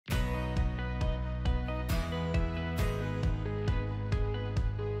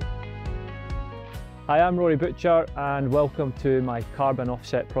Hi, I'm Rory Butcher and welcome to my carbon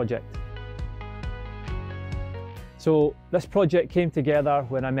offset project. So this project came together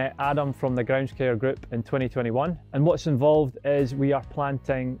when I met Adam from the Grounds Care Group in 2021, and what's involved is we are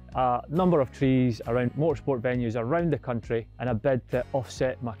planting a number of trees around motorsport venues around the country in a bid to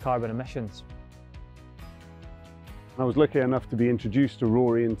offset my carbon emissions. I was lucky enough to be introduced to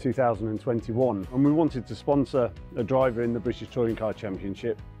Rory in 2021, and we wanted to sponsor a driver in the British Touring Car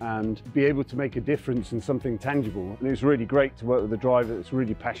Championship and be able to make a difference in something tangible. And it was really great to work with a driver that's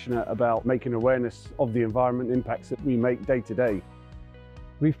really passionate about making awareness of the environment impacts that we make day to day.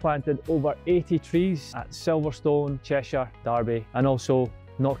 We've planted over 80 trees at Silverstone, Cheshire, Derby, and also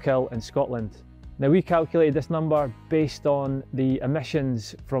Knockhill in Scotland. Now, we calculated this number based on the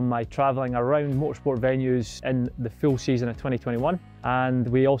emissions from my travelling around motorsport venues in the full season of 2021, and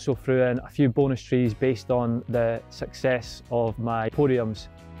we also threw in a few bonus trees based on the success of my podiums.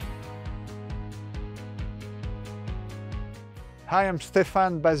 Hi, I'm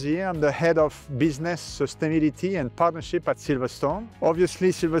Stéphane Bazier. I'm the Head of Business, Sustainability and Partnership at Silverstone. Obviously,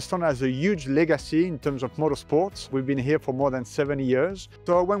 Silverstone has a huge legacy in terms of motorsports. We've been here for more than 7 years.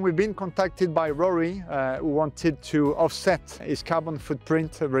 So when we've been contacted by Rory, who wanted to offset his carbon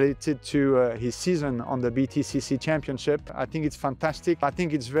footprint related to his season on the BTCC Championship, I think it's fantastic. I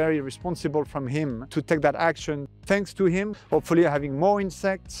think it's very responsible from him to take that action. Thanks to him, hopefully having more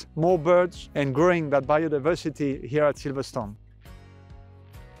insects, more birds, and growing that biodiversity here at Silverstone.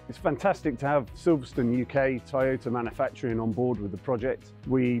 It's fantastic to have Silverstone UK Toyota manufacturing on board with the project.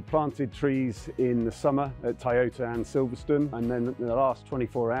 We planted trees in the summer at Toyota and Silverstone, and then in the last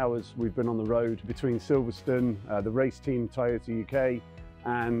 24 hours we've been on the road between Silverstone, the race team Toyota UK,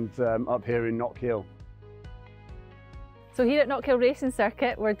 and up here in Knockhill. So here at Knockhill Racing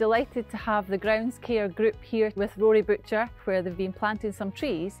Circuit, we're delighted to have the Grounds Care Group here with Rory Butcher, where they've been planting some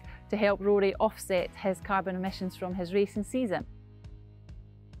trees to help Rory offset his carbon emissions from his racing season.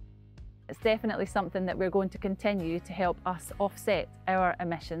 It's definitely something that we're going to continue to help us offset our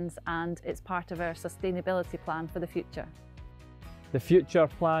emissions, and it's part of our sustainability plan for the future. The future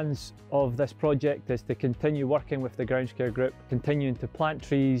plans of this project is to continue working with the Grounds Care Group, continuing to plant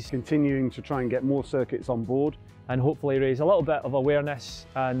trees, Continuing to try and get more circuits on board, and hopefully raise a little bit of awareness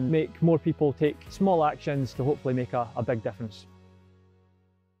and make more people take small actions to hopefully make a big difference.